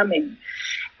 it's coming.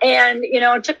 And,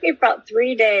 it took me about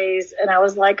 3 days, and I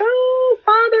was like, oh,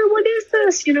 Father, what is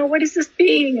this? What is this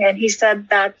being? And he said,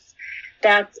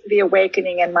 that's the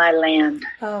awakening in my land.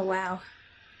 Oh, wow.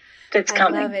 That's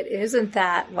coming. I love it. Isn't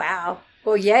that? Wow.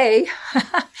 Well, yay.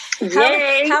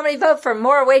 Yay. How many vote for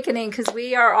more awakening? Because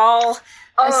we are all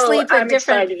asleep in I'm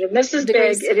different excited. And this is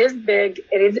degrees. big. It is big.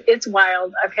 It's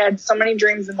wild. I've had so many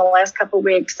dreams in the last couple of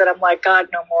weeks that I'm like, God,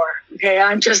 no more. Okay.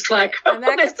 I'm just like,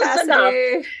 this is enough.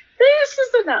 This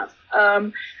is enough.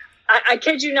 I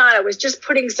kid you not. I was just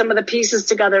putting some of the pieces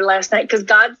together last night, because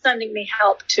God's sending me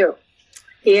help too.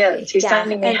 He is. He's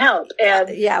sending me help. And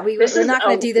we're not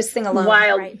going to do this thing alone.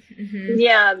 Wild, right?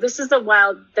 Yeah, this is a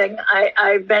wild thing.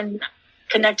 I've been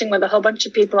connecting with a whole bunch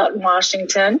of people out in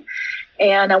Washington,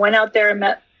 and I went out there and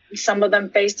met some of them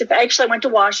face to face. Actually, I went to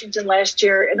Washington last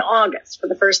year in August for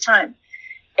the first time.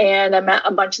 And I met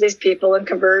a bunch of these people and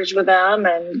converged with them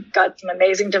and got some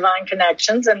amazing divine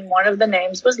connections. And one of the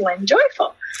names was Lynn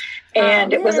Joyful.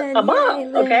 And it was a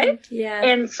mom, okay? Yeah.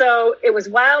 And so it was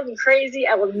wild and crazy.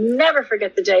 I will never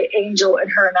forget the day Angel and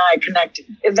her and I connected.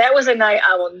 That was a night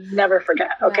I will never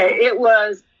forget, okay? Wow. It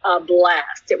was a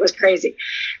blast. It was crazy.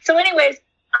 So anyways,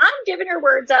 I'm giving her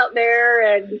words out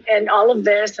there and all of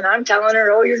this, and I'm telling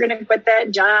her, oh, you're going to quit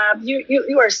that job.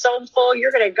 You are so full.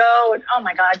 You're going to go. And oh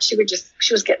my God, she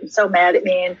was getting so mad at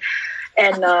me.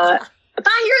 And if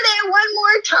I hear that one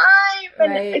more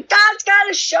time, and God's got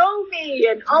to show me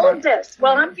and all of this.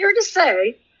 Well, I'm here to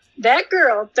say that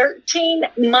girl 13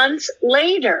 months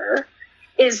later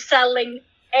is selling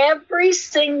every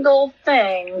single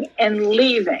thing and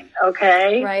leaving,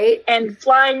 okay? Right. And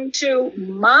flying to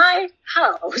my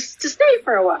house to stay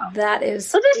for a while. That is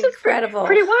so this incredible. Is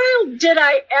pretty wild. Did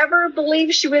I ever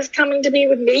believe she was coming to be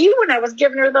with me when I was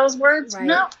giving her those words? Right.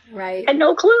 No. Right. And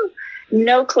no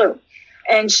clue.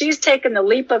 And she's taken the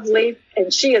leap of faith,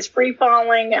 and she is free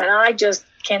falling, and I just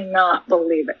cannot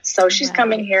believe it. So she's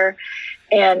coming here.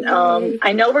 And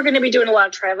I know we're going to be doing a lot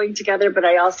of traveling together, but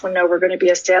I also know we're going to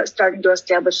be starting to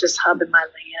establish this hub in my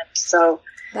land. So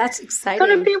that's exciting. It's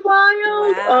going to be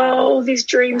wild. Wow. Oh, these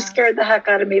dreams scared the heck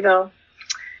out of me, though.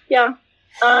 Yeah,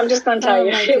 I'm just going to tell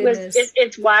you,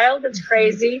 it's wild, it's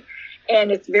crazy, and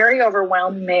it's very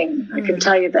overwhelming. I can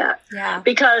tell you that. Yeah.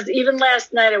 Because even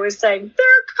last night I was saying,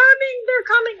 they're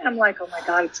coming. I'm like, oh my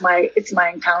God, it's my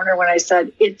encounter when I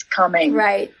said it's coming.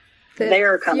 Right.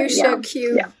 They're coming. Fuchsia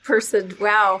cube person.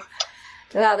 Wow.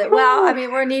 Well, I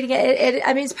mean, we're needing it.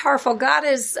 I mean, it's powerful. God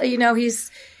is,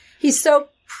 he's so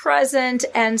present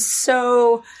and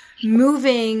so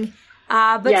moving.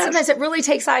 But sometimes it really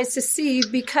takes eyes to see,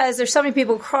 because there's so many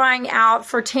people crying out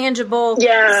for tangible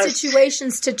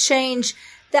situations to change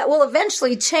that will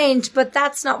eventually change, but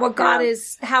that's not what God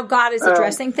is, how God is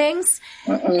addressing things.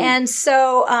 And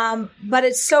so, but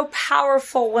it's so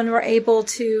powerful when we're able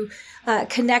to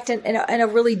connect in a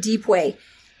really deep way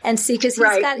and see, because he's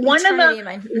got eternity in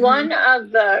mind. One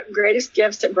of the greatest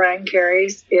gifts that Brian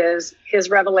carries is his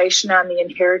revelation on the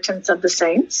inheritance of the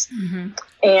saints.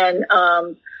 And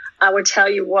I would tell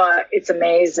you what, it's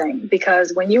amazing,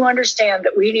 because when you understand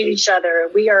that we need each other,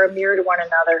 we are a mirror to one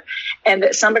another, and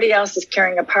that somebody else is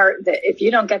carrying a part, that if you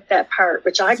don't get that part,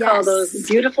 which I call those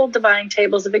beautiful divine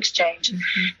tables of exchange,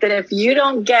 that if you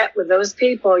don't get with those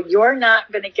people, you're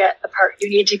not going to get the part you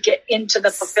need to get into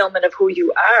the fulfillment of who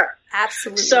you are.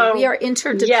 Absolutely. So we are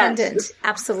interdependent.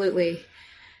 Absolutely.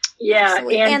 Yeah.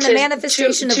 Absolutely. And the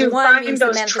manifestation of one means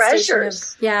the manifestation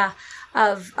treasures.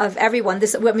 Of everyone.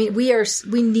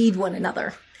 We need one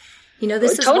another.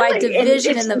 This is why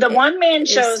division in the one man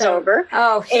shows over.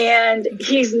 And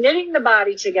he's knitting the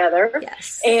body together.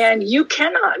 Yes. And you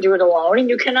cannot do it alone, and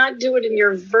you cannot do it in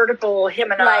your vertical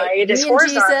him and I. It is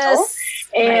horizontal.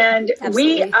 And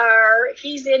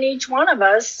he's in each one of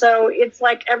us. So it's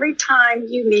like every time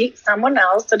you meet someone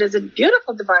else that is a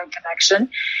beautiful divine connection,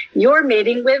 you're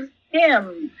meeting with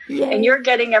him. And you're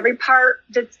getting every part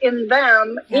that's in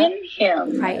them in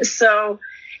him. So,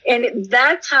 and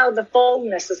that's how the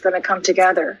fullness is going to come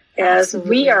together, as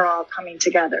we are all coming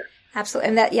together. Absolutely.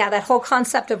 And that whole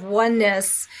concept of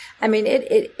oneness, I mean,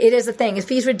 it is a thing. If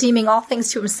he's redeeming all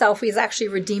things to himself, he's actually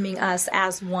redeeming us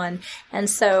as one. And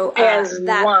so,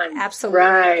 one. Absolutely.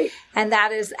 Right. And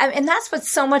and that's what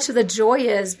so much of the joy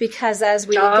is, because as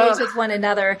we engage with one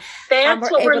another,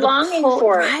 that's what we're longing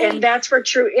for. And that's where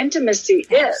true intimacy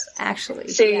is. Actually.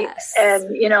 See,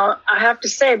 and I have to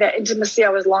say that intimacy I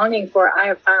was longing for, I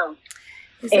have found.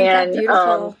 Isn't that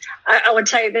beautiful? I would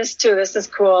tell you this too. This is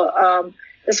cool.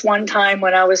 This one time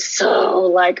when I was so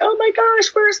like, oh my gosh,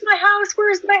 where's my house?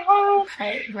 Where's my home?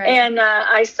 Right. And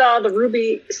I saw the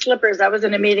ruby slippers. I was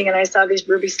in a meeting and I saw these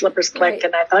ruby slippers click,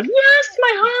 and I thought, yes,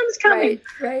 my home's coming.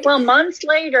 Right. Well, months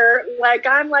later,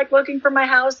 I'm looking for my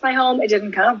house, my home. It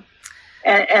didn't come.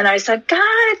 And I said, God,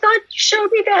 I thought you showed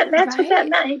me that. And that's what that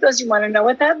meant. He goes, you want to know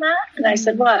what that meant? And I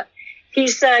said, what? He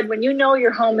said, when you know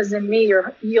your home is in me,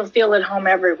 you'll feel at home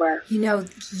everywhere.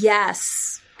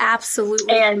 Yes.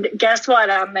 Absolutely. And guess what?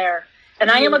 I'm there.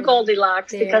 And I am a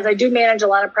Goldilocks because I do manage a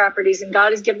lot of properties, and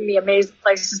God has given me amazing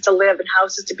places to live and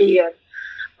houses to be in.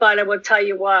 But I will tell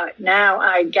you what, now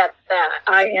I get that.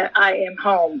 I am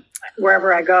home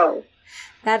wherever I go.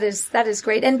 That is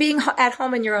great. And being at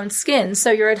home in your own skin. So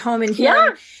you're at home in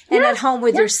Him and at home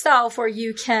with yourself, where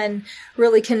you can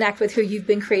really connect with who you've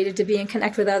been created to be and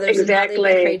connect with others. Exactly. And how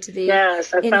they've been created to be.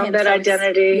 Yes. I found that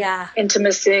identity,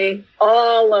 intimacy,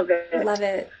 all of it. Love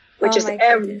it. Which is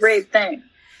everything.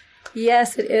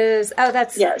 Yes, it is. Oh,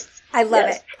 that's, I love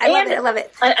it. I love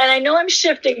it. And I know I'm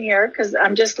shifting here, because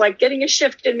I'm just getting a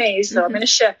shift in me. So I'm going to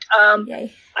shift.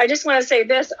 I just want to say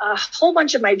this, a whole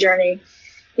bunch of my journey.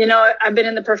 I've been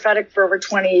in the prophetic for over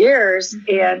 20 years,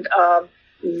 and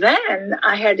then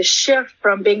I had to shift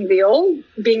from being in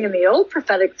the old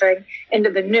prophetic thing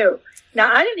into the new.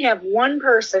 Now, I didn't have one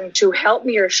person to help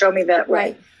me or show me that way.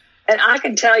 Right. And I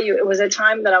can tell you, it was a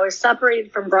time that I was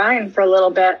separated from Brian for a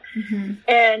little bit.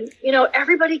 And,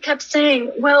 everybody kept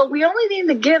saying, well, we only need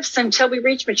the gifts until we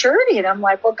reach maturity. And I'm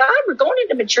like, well, God, we're going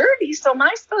into maturity. So am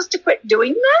I supposed to quit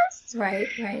doing this? Right.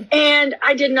 And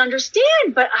I didn't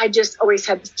understand, but I just always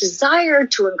had this desire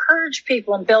to encourage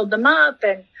people and build them up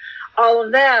and all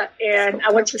of that. And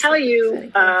I want to tell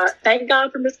you, thank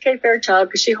God for Miss Kay Fairchild,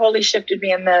 because she wholly shifted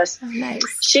me in this. Oh, nice.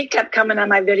 She kept coming on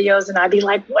my videos, and I'd be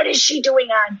like, what is she doing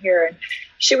on here? And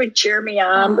she would cheer me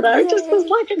on, but I just was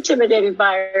intimidated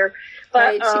by her.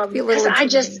 But because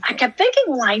I kept thinking,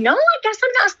 well, I guess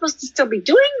I'm not supposed to still be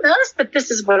doing this, but this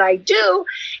is what I do.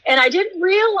 And I didn't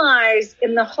realize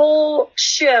in the whole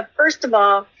shift, first of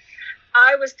all,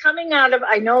 I was coming out of,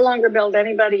 I no longer build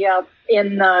anybody up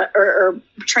in the, or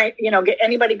train, get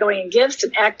anybody going in gifts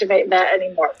and activate that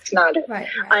anymore. It's not it. Right.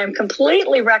 I am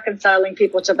completely reconciling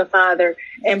people to the Father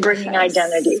and bringing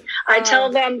identity. I tell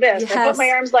them this, I put my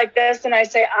arms like this and I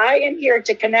say, I am here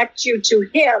to connect you to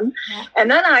Him.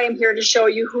 And then I am here to show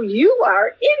you who you are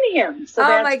in Him. So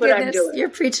that's what I'm doing. You're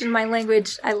preaching my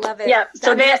language. I love it. Yeah.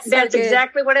 So that's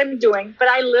exactly what I'm doing. But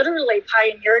I literally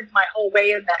pioneered my whole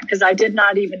way in that, because I did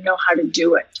not even know how to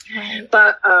do it. Right.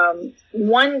 But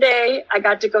one day Kay. I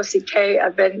got to go see Kay.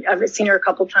 I've seen her a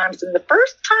couple times. And the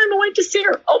first time I went to see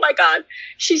her, oh my God,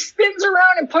 she spins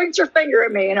around and points her finger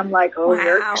at me. And I'm like, oh,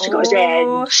 wow. She goes,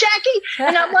 and Jackie.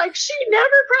 And I'm like, she never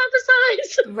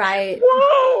prophesies. Right.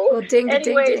 Whoa. Well, ding,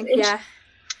 Anyways, ding, ding. Yeah.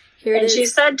 Here it is. She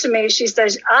said to me, she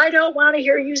says, I don't want to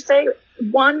hear you say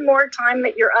one more time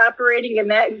that you're operating in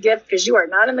that gift, because you are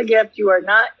not in the gift. You are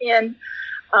not in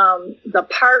the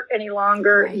part any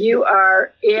longer. Right. You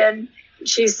are in,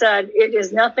 she said, it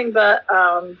is nothing but,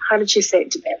 how did she say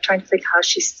it to me? I'm trying to think how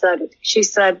she said it. She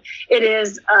said, it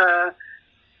is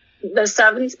the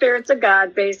seven spirits of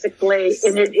God, basically,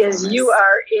 and it is, you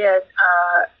are in,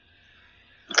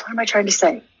 what am I trying to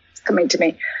say? It's coming to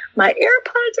me. My AirPods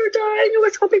are dying. I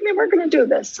was hoping they weren't going to do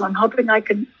this. So I'm hoping I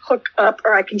can hook up,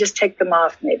 or I can just take them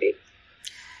off maybe.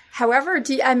 However,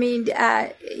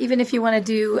 even if you want to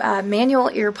do manual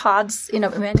AirPods,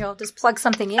 manual, just plug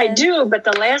something in. I do, but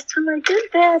the last time I did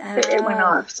that, it went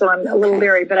off. So I'm a little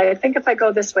leery, but I think if I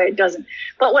go this way, it doesn't.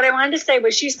 But what I wanted to say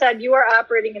was, she said, you are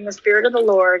operating in the Spirit of the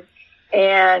Lord.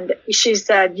 And she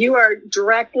said, you are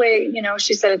directly,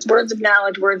 she said, it's words of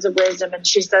knowledge, words of wisdom. And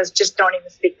she says, just don't even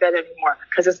speak that anymore,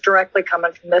 because it's directly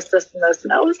coming from this, this, and this.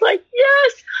 And I was like,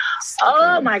 yes.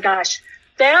 Oh my gosh.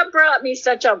 That brought me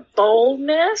such a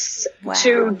boldness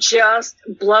to just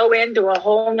blow into a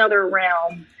whole nother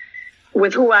realm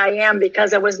with who I am,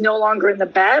 because I was no longer in the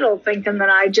battle thinking that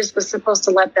I just was supposed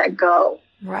to let that go.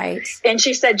 Right. And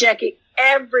she said, Jackie,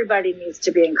 everybody needs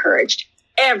to be encouraged.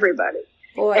 Everybody.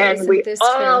 Boy, and we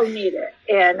all need it.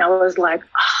 And I was like,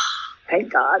 oh,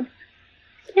 thank God.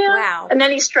 Yeah. Wow. And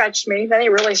then he stretched me. Then he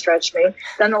really stretched me.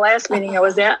 Then the last meeting I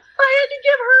was at, I had to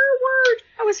give her a word.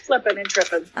 I was flipping and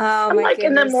tripping. Oh, I'm my like,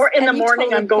 goodness. in the morning,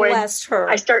 totally I'm going, her.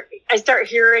 I start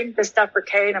hearing the stuff for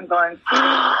Kay, and I'm going, oh,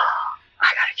 I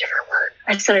got to give her a word.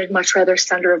 I said I'd much rather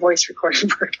send her a voice recording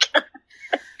word.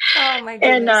 Oh, my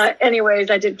goodness. And anyways,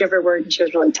 I did give her a word, and she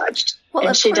was really touched. Well,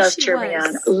 and she does cheer me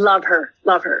on. Love her.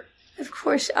 Love her. Of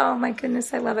course. Oh my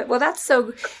goodness. I love it. Well,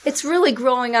 it's really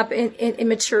growing up in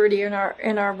maturity, in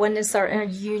our oneness, in our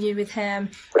union with him.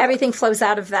 Everything flows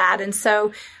out of that. And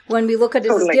so when we look at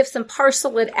it as gifts and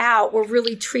parcel it out, we're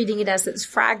really treating it as it's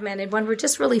fragmented, when we're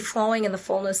just really flowing in the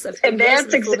fullness of him. And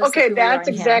that's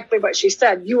exactly what she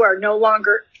said. You are no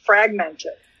longer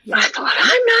fragmented. Yeah. I thought,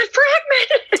 I'm not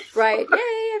fragmented. Right. Yay.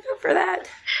 I go for that.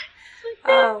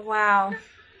 Oh, wow.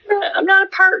 I'm not a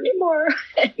part anymore.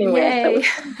 Anyway,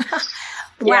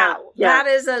 wow. Yeah. That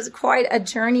is quite a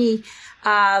journey.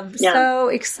 So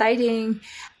exciting.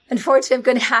 Unfortunately, we're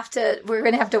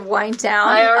going to have to wind down.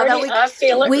 I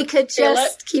feel it. We could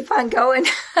just keep on going.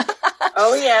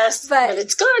 Oh, yes. But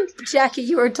it's good. Jackie,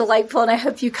 you were delightful, and I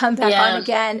hope you come back on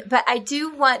again. But I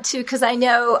do want to, because I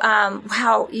know,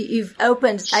 you've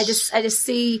opened. I just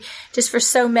see, just for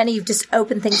so many, you've just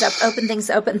opened things up.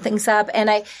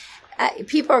 And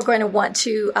people are going to want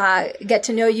to get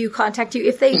to know you, contact you.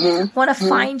 If they want to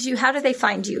find you, how do they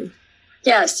find you?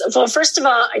 Yes. Well, first of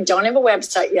all, I don't have a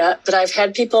website yet, but I've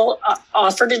had people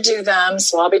offer to do them,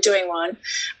 so I'll be doing one.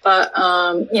 But,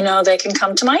 they can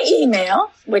come to my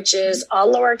email, which is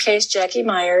all lowercase Jackie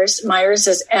Myers. Myers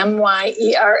is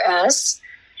MYERS.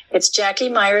 It's Jackie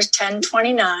Myers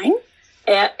 1029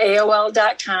 at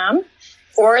AOL.com.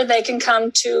 Or they can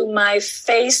come to my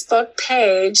Facebook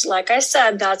page. Like I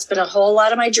said, that's been a whole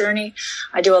lot of my journey.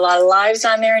 I do a lot of lives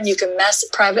on there, and you can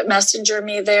private messenger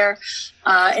me there.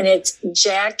 And it's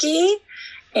Jackie,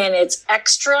 and it's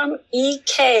Ekstrom,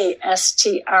 EKSTROM,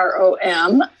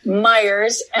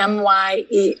 Myers,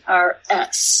 MYERS.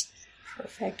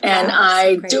 Perfect. And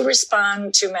I do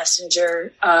respond to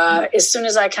Messenger as soon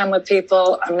as I come with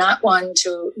people. I'm not one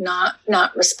to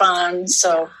not respond.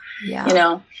 So,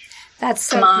 That's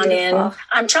so come on beautiful. in.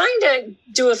 I'm trying to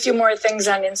do a few more things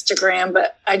on Instagram,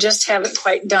 but I just haven't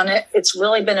quite done it. It's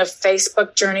really been a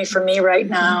Facebook journey for me right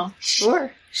now.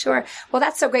 Sure. Well,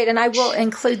 that's so great. And I will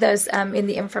include those in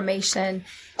the information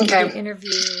in the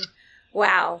interview.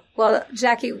 Wow. Well,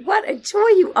 Jackie, what a joy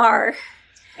you are.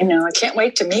 I know. I can't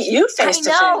wait to meet you face to face.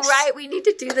 I know, right? We need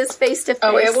to do this face to face.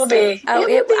 Oh, it will be.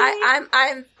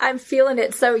 I'm feeling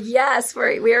it. So yes,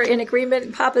 we're in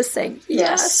agreement. Papa's saying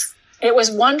yes. It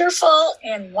was wonderful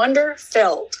and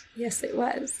wonder-filled. Yes, it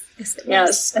was.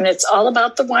 Yes, and it's all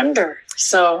about the wonder.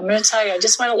 So I'm going to tell you, I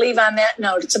just want to leave on that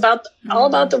note. It's all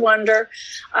about the wonder.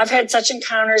 I've had such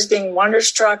encounters being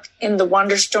wonderstruck in the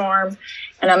wonder storm.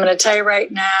 And I'm going to tell you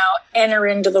right now, enter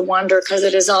into the wonder, because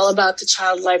it is all about the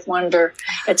childlike wonder.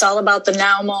 It's all about the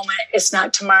now moment. It's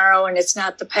not tomorrow and it's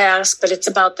not the past, but it's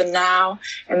about the now.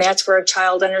 And that's where a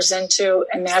child enters into,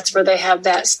 and that's where they have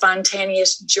that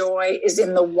spontaneous joy, is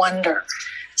in the wonder.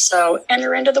 So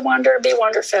enter into the wonder, be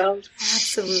wonder-filled.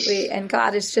 Absolutely. And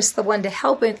God is just the one to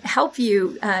help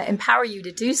you, empower you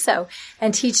to do so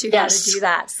and teach you how to do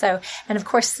that. So, and of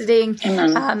course, sitting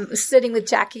with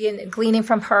Jackie and gleaning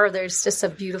from her, there's just a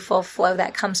beautiful flow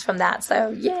that comes from that. So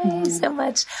yay, so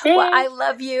much. Yay. Well, I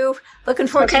love you. Looking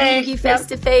forward to meeting you face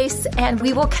to face, and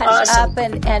we will catch up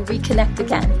and reconnect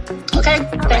again. Okay.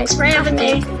 Thanks for having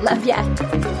me. Love ya.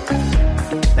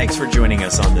 Thanks for joining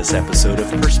us on this episode of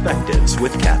Perspectives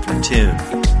with Catherine Toon.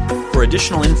 For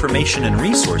additional information and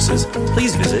resources,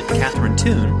 please visit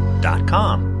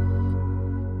catherinetoon.com.